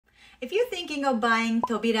If you're thinking of buying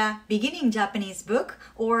Tobira Beginning Japanese book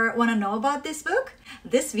or want to know about this book,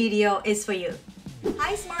 this video is for you.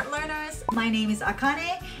 Hi smart learners, my name is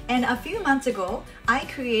Akane, and a few months ago I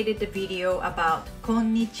created the video about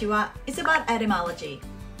konnichiwa. It's about etymology,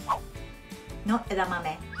 not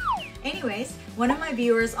edamame. Anyways, one of my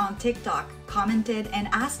viewers on TikTok commented and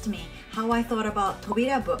asked me how I thought about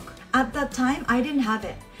Tobira book. At that time I didn't have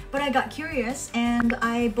it, but I got curious and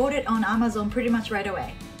I bought it on Amazon pretty much right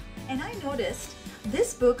away. And I noticed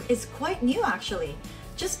this book is quite new actually,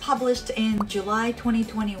 just published in July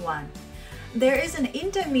 2021. There is an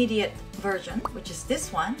intermediate version, which is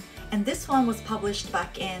this one, and this one was published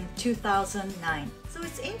back in 2009. So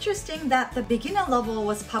it's interesting that the beginner level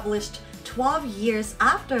was published 12 years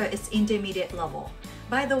after its intermediate level.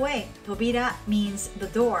 By the way, Tobira means the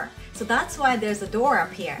door, so that's why there's a door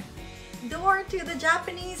up here. Door to the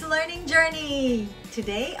Japanese learning journey!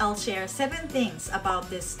 Today I'll share 7 things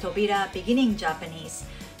about this Tobira Beginning Japanese,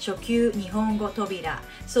 初級日本語とびら,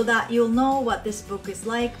 so that you'll know what this book is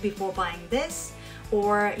like before buying this,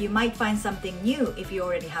 or you might find something new if you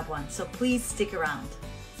already have one, so please stick around.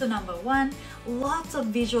 So number 1, lots of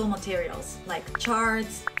visual materials like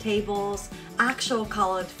charts, tables, actual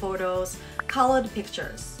colored photos, colored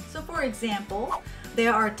pictures. So for example,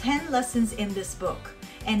 there are 10 lessons in this book,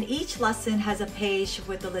 and each lesson has a page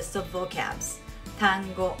with a list of vocabs,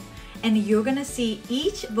 単語, and you're gonna see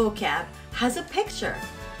each vocab has a picture.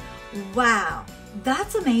 Wow,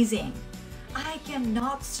 that's amazing! I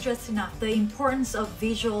cannot stress enough the importance of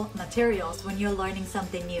visual materials when you're learning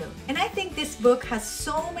something new. And I think this book has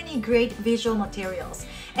so many great visual materials,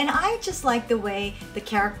 and I just like the way the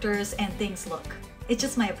characters and things look. It's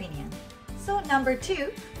just my opinion. So number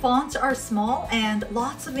 2, fonts are small and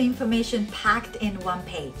lots of information packed in one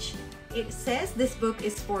page. It says this book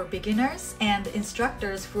is for beginners and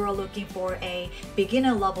instructors who are looking for a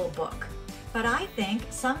beginner level book. But I think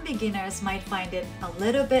some beginners might find it a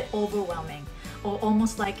little bit overwhelming or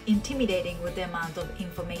almost like intimidating with the amount of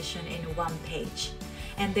information in one page.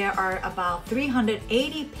 And there are about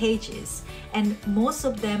 380 pages, and most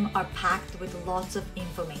of them are packed with lots of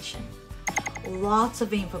information. Lots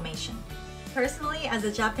of information. Personally, as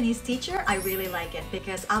a Japanese teacher, I really like it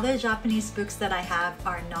because other Japanese books that I have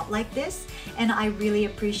are not like this, and I really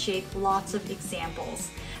appreciate lots of examples.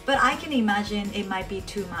 But I can imagine it might be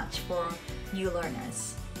too much for new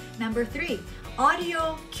learners. Number 3,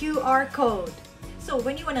 audio QR code. So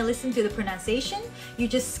when you want to listen to the pronunciation, you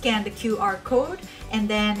just scan the QR code and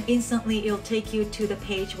then instantly it'll take you to the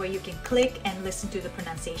page where you can click and listen to the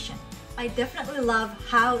pronunciation. I definitely love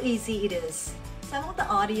how easy it is. Some of the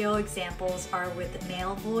audio examples are with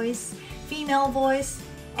male voice, female voice,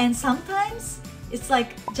 and sometimes it's like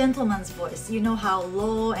gentleman's voice. You know how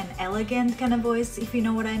low and elegant kind of voice, if you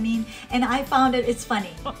know what I mean. And I found it's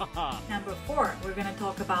funny. Number 4, we're gonna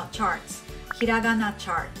talk about charts. Hiragana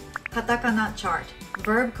chart, katakana chart,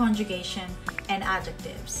 verb conjugation, and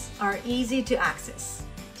adjectives are easy to access.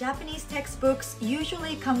 Japanese textbooks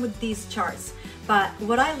usually come with these charts, but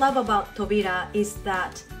what I love about Tobira is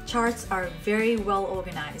that charts are very well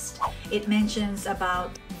organized. It mentions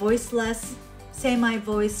about voiceless,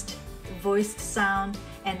 semi-voiced, voiced sound,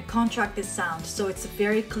 and contracted sound, so it's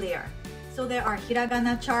very clear. So there are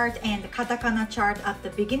hiragana chart and katakana chart at the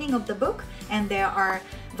beginning of the book, and there are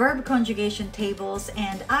verb conjugation tables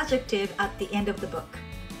and adjective at the end of the book.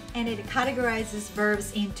 And it categorizes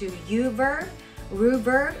verbs into you verb, ru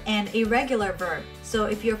verb, and irregular verb. So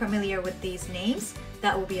if you're familiar with these names,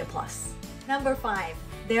 that will be a plus. Number 5,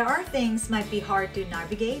 there are things might be hard to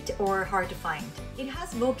navigate or hard to find. It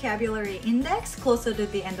has vocabulary index closer to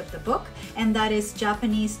the end of the book, and that is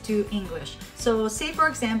Japanese to English. So say for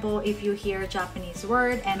example, if you hear a Japanese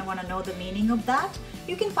word and want to know the meaning of that,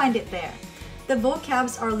 you can find it there. The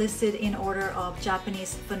vocabs are listed in order of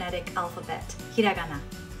Japanese phonetic alphabet, hiragana.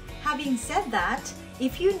 Having said that,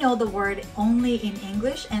 if you know the word only in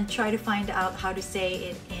English and try to find out how to say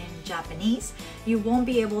it in Japanese, you won't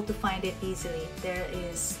be able to find it easily. There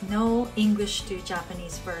is no English to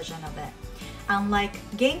Japanese version of it. Unlike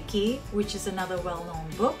GENKI, which is another well-known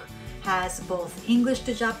book, has both English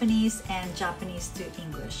to Japanese and Japanese to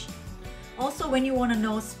English. Also, when you want to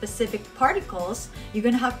know specific particles, you're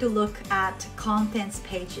going to have to look at contents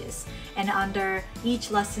pages and under each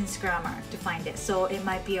lesson's grammar to find it, so it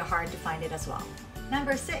might be hard to find it as well.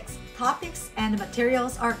 Number 6, topics and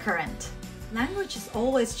materials are current. Language is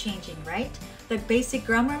always changing, right? The basic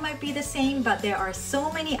grammar might be the same, but there are so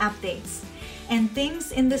many updates. And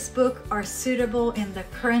things in this book are suitable in the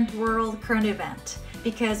current world, current event,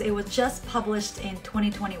 because it was just published in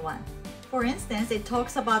 2021. For instance, it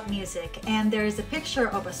talks about music and there is a picture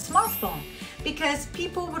of a smartphone. because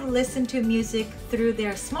people would listen to music through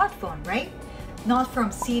their smartphone, right? Not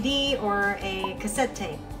from CD or a cassette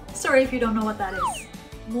tape. Sorry if you don't know what that is.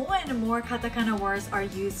 More and more katakana words are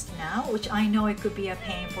used now, which I know it could be a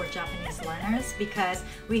pain for Japanese learners because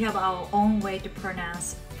we have our own way to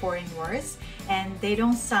pronounce foreign words and they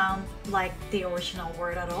don't sound like the original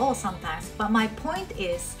word at all sometimes. But my point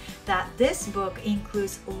is that this book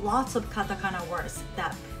includes lots of katakana words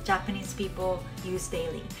that Japanese people use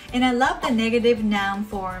daily. And I love the negative noun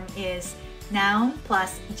form is noun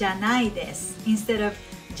plus じゃないです instead of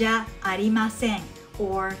じゃありません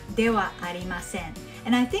or ではありません.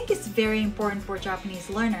 And I think it's very important for Japanese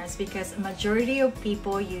learners because a majority of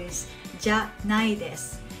people use じゃないで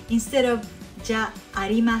す instead of じゃあ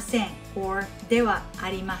りません or ではあ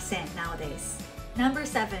りません nowadays. Number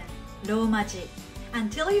 7. Roma-ji.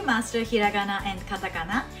 Until you master hiragana and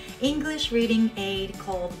katakana, English reading aid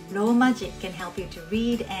called Roma-ji can help you to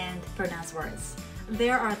read and pronounce words.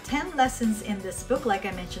 There are 10 lessons in this book like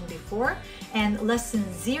I mentioned before, and lesson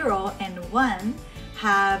 0 and 1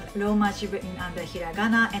 have Roma-ji written under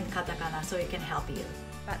hiragana and katakana so it can help you.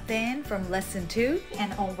 But then from lesson 2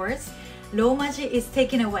 and onwards, Roma-ji is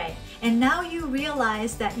taken away, and now you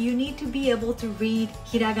realize that you need to be able to read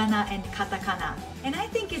hiragana and katakana. And I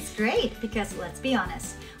think it's great because let's be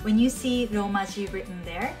honest, when you see Roma-ji written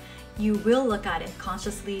there, you will look at it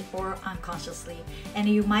consciously or unconsciously, and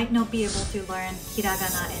you might not be able to learn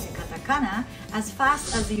hiragana and katakana as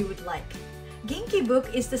fast as you would like. GENKI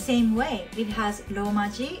book is the same way. It has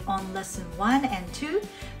Roma-ji on lesson 1 and 2,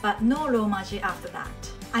 but no Roma-ji after that.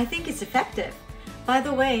 I think it's effective. By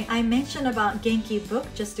the way, I mentioned about GENKI book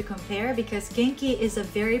just to compare because GENKI is a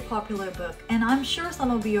very popular book and I'm sure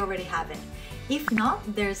some of you already have it. If not,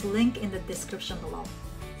 there's a link in the description below.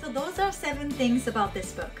 So those are 7 things about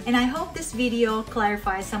this book, and I hope this video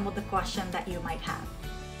clarifies some of the questions that you might have.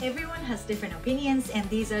 Everyone has different opinions and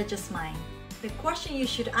these are just mine. The question you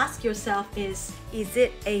should ask yourself is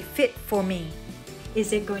it a fit for me?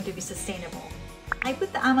 Is it going to be sustainable? I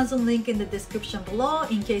put the Amazon link in the description below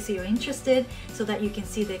in case you're interested so that you can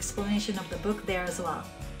see the explanation of the book there as well.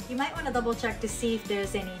 You might want to double check to see if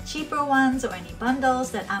there's any cheaper ones or any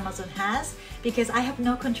bundles that Amazon has because I have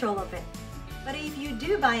no control of it. But if you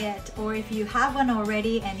do buy it or if you have one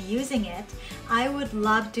already and using it, I would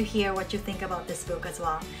love to hear what you think about this book as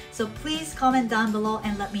well. So please comment down below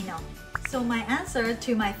and let me know. So my answer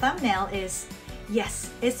to my thumbnail is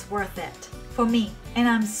yes, it's worth it for me. And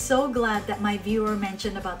I'm so glad that my viewer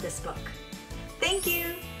mentioned about this book. Thank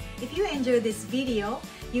you! If you enjoyed this video,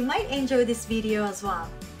 you might enjoy this video as well.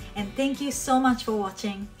 And thank you so much for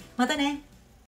watching. またね!